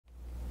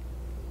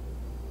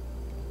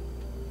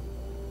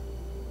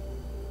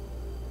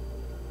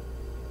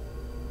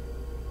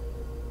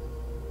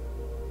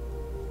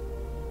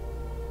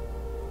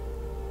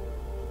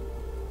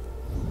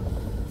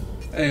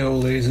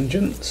Heyo ladies and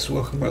gents,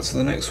 welcome back to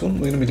the next one.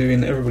 We're going to be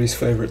doing everybody's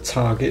favourite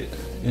target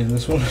in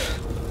this one.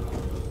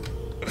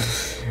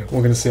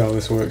 We're going to see how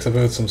this works. I've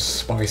heard some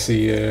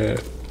spicy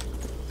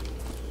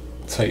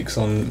takes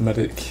on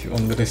Medic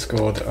on the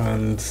Discord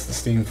and the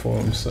Steam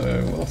forum, so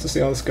we'll have to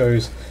see how this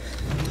goes.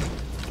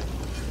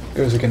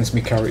 Goes against my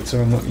character.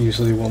 I'm not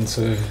usually one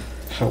to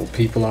help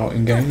people out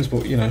in games,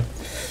 but you know,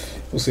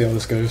 we'll see how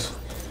this goes.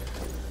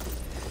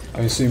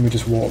 I assume we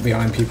just walk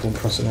behind people and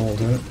press an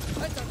order.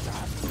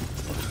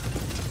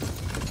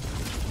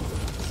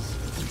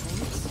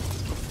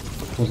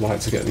 Would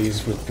like to get these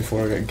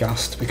before I get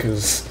gassed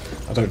because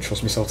I don't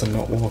trust myself to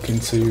not walk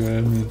into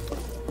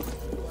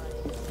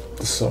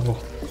the saw.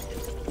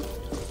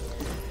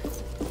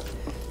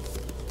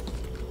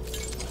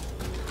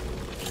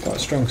 Quite a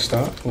strong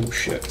start. Oh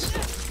shit.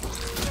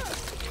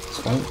 It's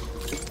fine.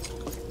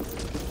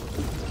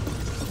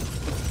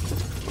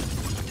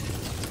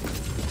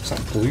 What's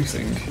that blue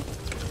thing?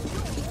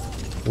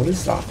 What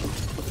is that?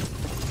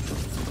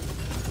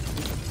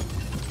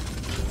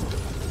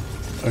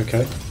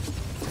 Okay.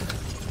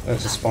 Oh,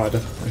 it's a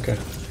spider. Okay.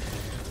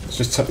 Let's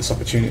just take this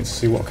opportunity to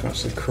see what I can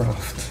actually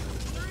craft.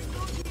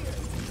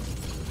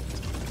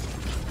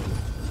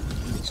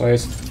 So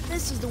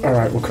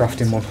alright, we're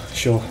crafting one.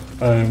 Sure.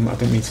 I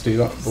didn't mean to do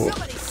that, but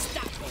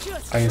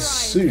I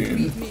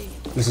assume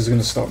this is going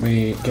to stop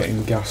me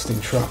getting gassed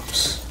in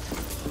traps.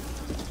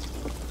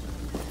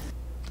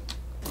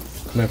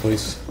 Come here,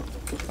 please.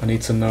 I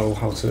need to know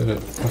how to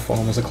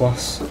perform as a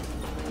class.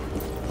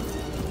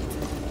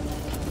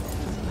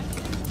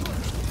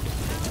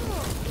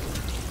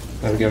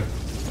 There we go.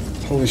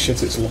 Holy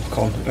shit, it's lock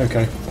on.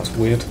 Okay, that's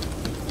weird.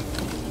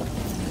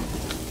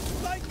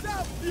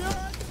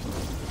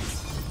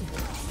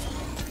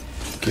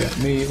 Get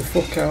me the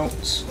fuck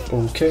out.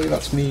 Okay,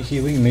 that's me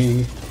healing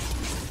me.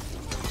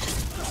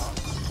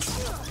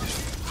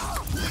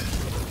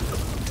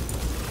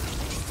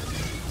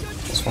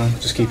 That's fine,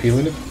 just keep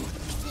healing him.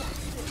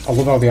 I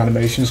love how the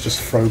animations just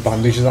throw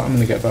bandages at him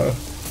and they get better.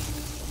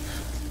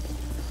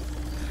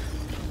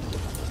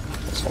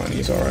 That's fine,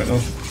 he's alright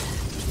now.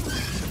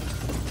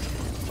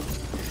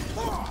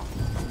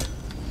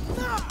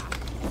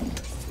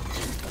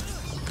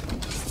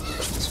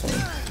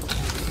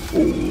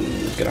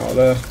 Ooh, get out of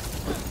there.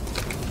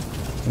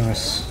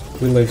 Nice.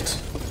 We lived.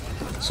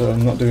 So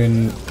I'm not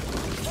doing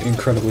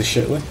incredibly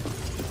shitly.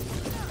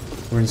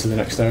 We're into the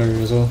next area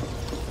as well.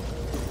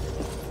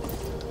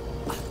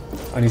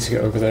 I need to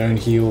get over there and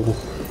heal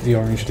the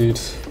orange dude.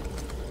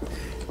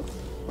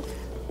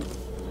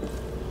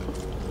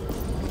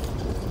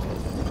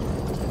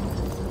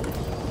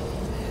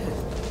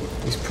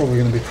 He's probably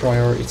going to be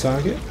priority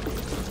target.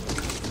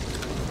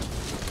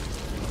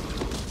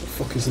 What the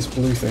fuck is this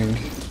blue thing?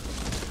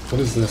 What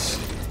is this?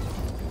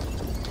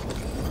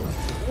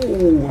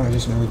 Oh, I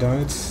just nearly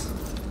died.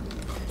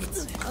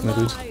 No,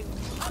 dude.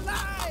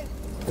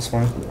 That's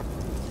fine.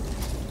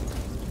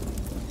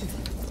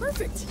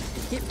 Perfect.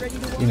 Get ready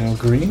to you know,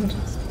 green.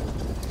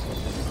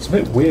 It's a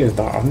bit weird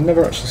that I've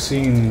never actually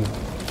seen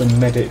the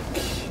medic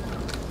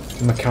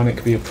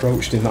mechanic be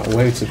approached in that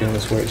way, to be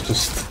honest, where it's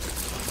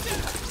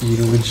just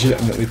you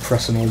legitimately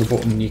pressing all the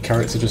button and your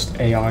character just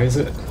AIs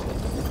it.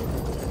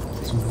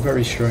 It's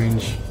very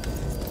strange.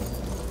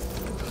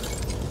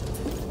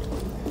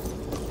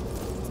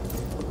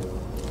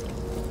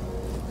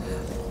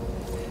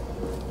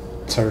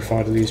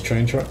 Terrified of these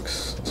train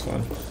tracks. That's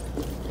fine.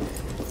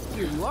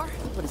 Here you are,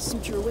 but a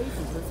suture away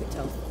from perfect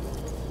health.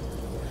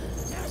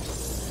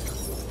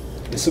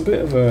 It's a bit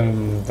of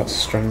that's a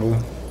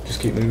strangler. Just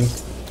keep moving.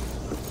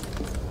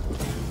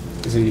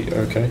 Is he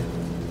okay?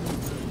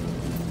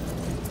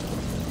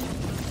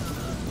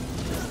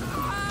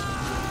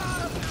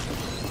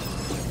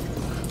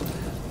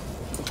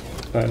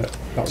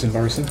 That's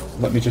embarrassing.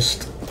 Let me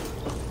just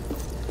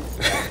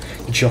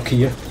jockey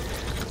you.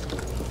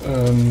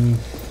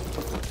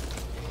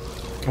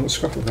 How much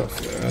scrap have I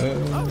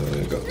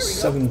got? Got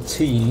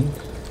 17.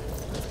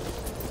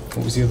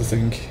 What was the other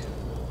thing?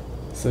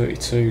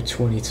 32,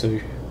 22.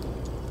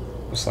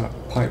 What's that?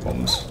 Pipe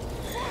bombs.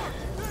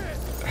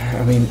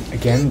 I mean,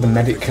 again, the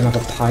medic can have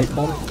a pipe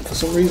bomb for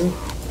some reason.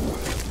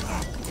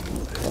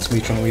 That's me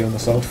trying to heal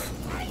myself.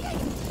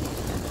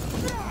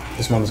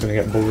 This man's going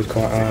to get bullied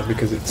quite hard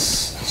because it's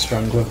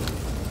Strangler.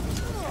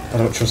 I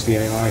don't trust the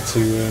AI to...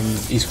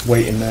 he's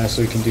waiting there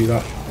so he can do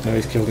that. No,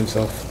 he's killed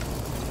himself.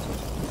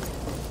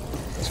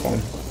 That's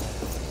fine.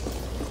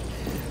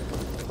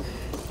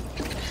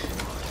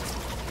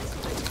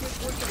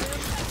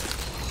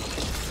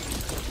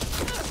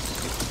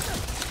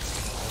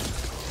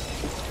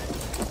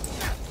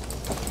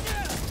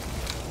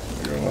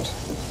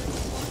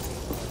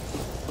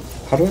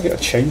 How do I get a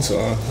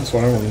chainsaw? That's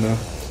what I want to know.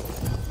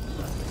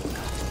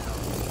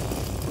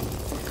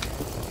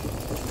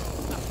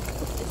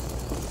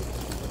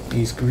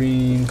 He's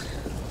green.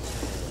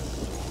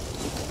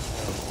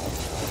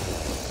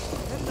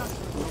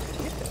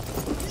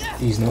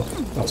 He's not.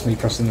 That's me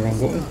pressing the wrong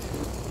button.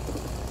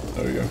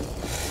 There we go.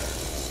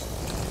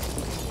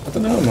 I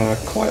don't know, man.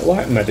 I quite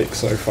like Medic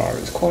so far.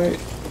 It's quite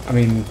I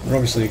mean, we're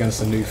obviously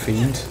against a new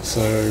fiend,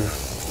 so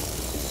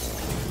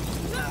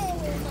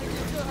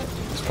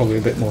it's probably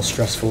a bit more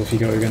stressful if you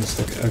go against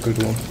a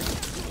good one.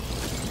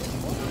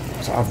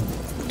 So I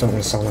don't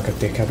want to sound like a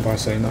dickhead by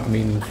saying that. I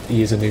mean,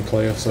 he is a new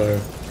player, so...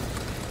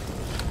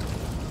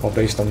 Well,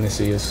 based on this,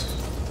 he is.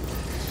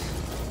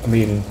 I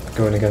mean,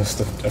 going against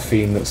a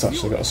fiend that's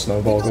actually got a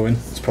snowball going,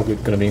 it's probably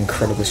going to be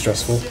incredibly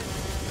stressful.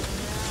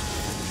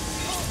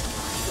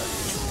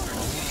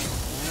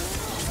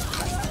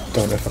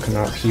 Don't know if I can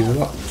out-heal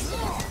that.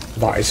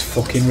 That is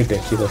fucking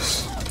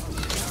ridiculous.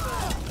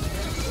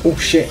 Oh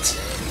shit!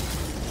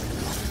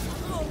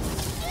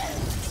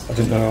 I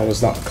didn't know I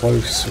was that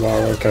close. Wow,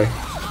 okay.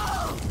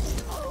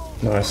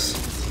 Nice.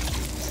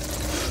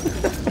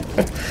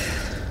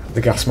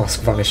 The gas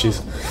mask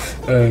vanishes.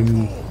 I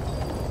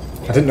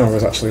didn't know I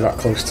was actually that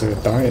close to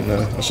dying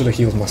there. I should have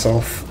healed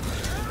myself.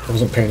 I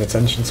wasn't paying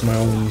attention to my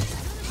own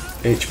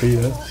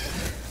HP there.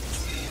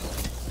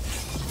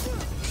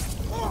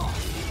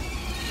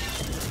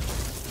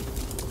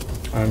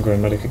 I'm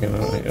going medic again,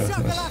 aren't I? Yeah,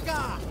 nice.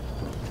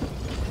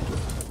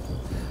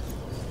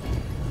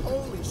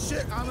 Holy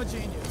shit, I'm a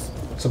genius.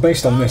 So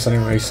based on this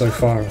anyway, so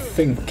far, I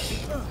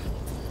think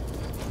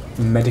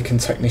medic and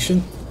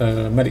technician.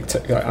 I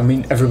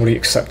mean everybody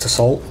except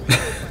assault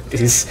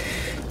is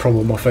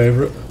probably my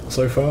favourite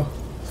so far.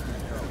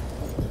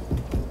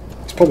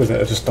 It's probably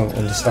that I just don't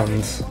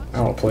understand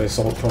how to play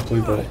assault properly,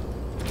 but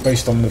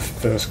based on the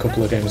first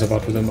couple of games I've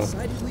had with them, I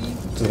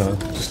don't know,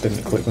 just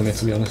didn't click with me,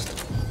 to be honest.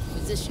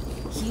 Position.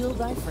 Heal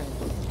thy friend.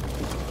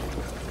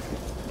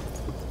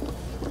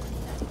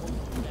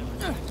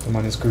 The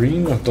man is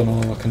green, I've done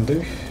all I can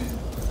do.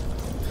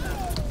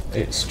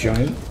 It's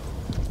giant.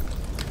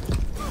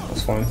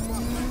 That's fine.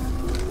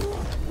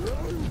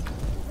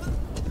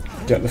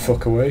 Get the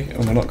fuck away,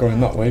 and we're not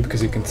going that way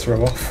because he can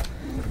throw off.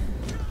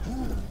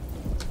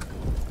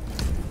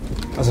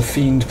 As a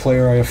fiend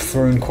player, I have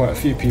thrown quite a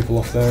few people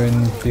off there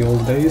in the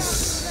old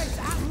days.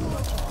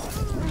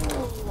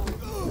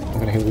 I'm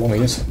gonna heal one of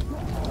these.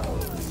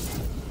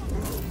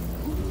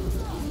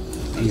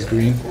 He's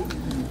green.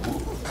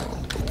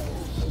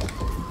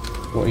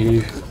 What are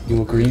you?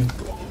 You're green.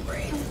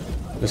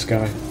 This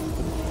guy.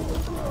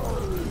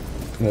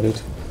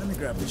 Murdered. Let me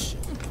grab this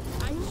shit.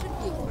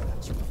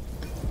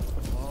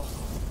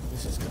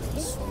 This is gonna be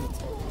sweet.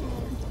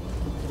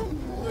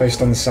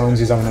 Based on the sounds,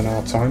 he's having an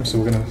hard time, so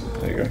we're gonna...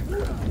 There you go.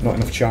 Not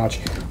enough charge.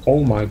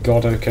 Oh my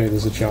god, okay,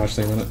 there's a charge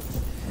thing on it.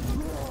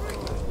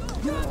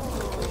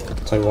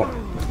 Tell you what.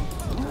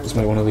 Let's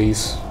make one of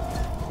these.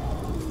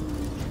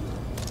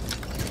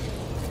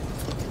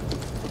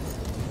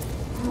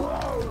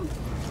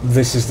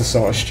 This is the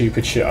sort of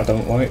stupid shit I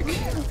don't like.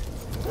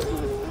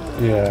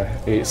 Yeah,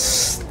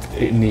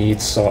 it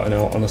needs sorting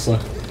out, honestly.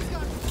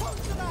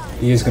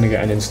 He is going to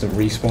get an instant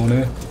respawn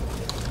here.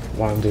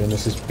 Why I'm doing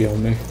this is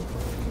beyond me.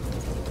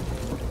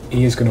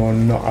 He is going to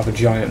not have a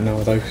giant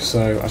now though,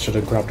 so I should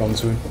have grabbed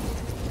onto him.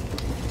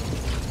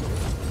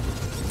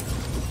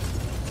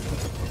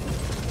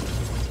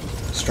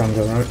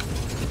 Strangler out.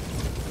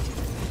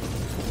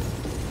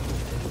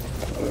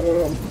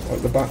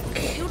 At the back.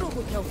 You don't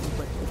look healthy,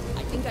 but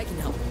I think I can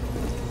help.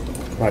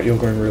 Right, you're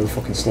going really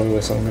fucking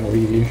slowly, so I'm going to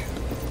leave you.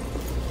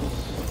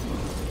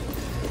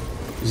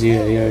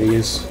 Yeah, he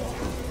is.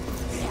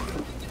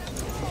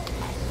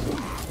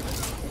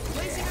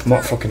 I'm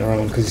not fucking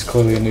around because he's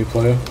clearly a new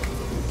player.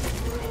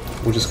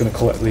 We're just going to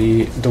collect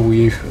the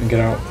W and get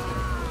out.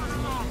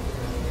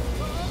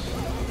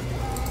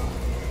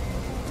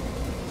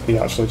 He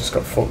actually just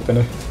got fucked,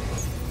 didn't he?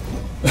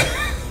 I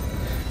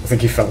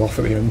think he fell off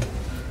at the end.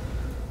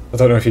 I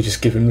don't know if you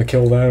just give him the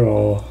kill there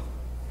or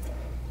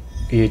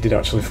he did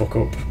actually fuck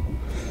up.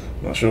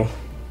 Not sure.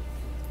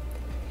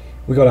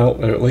 We got out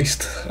there at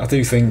least. I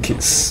do think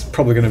it's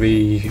probably going to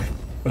be,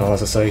 well,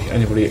 as I say,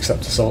 anybody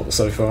except Assault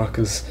so far,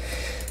 because,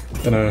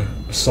 I don't know,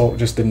 Assault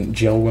just didn't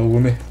gel well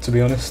with me, to be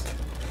honest.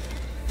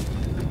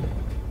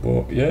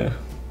 But yeah,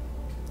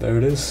 there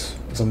it is.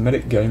 It's a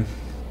medic game.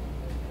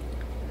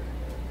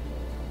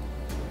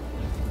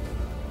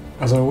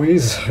 As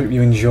always, hope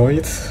you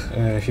enjoyed.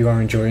 If you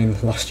are enjoying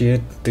last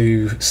year,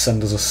 do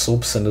send us a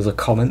sub, send us a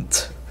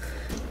comment.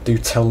 Do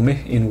tell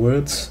me in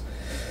words.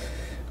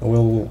 I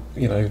will,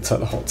 you know, take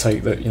the hot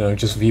take that, you know,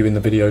 just viewing the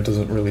video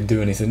doesn't really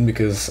do anything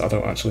because I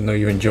don't actually know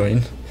you're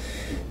enjoying.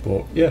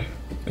 But yeah,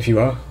 if you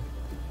are,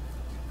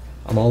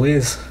 I'm all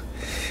ears.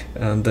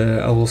 And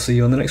I will see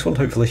you on the next one,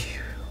 hopefully.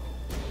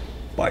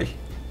 Bye.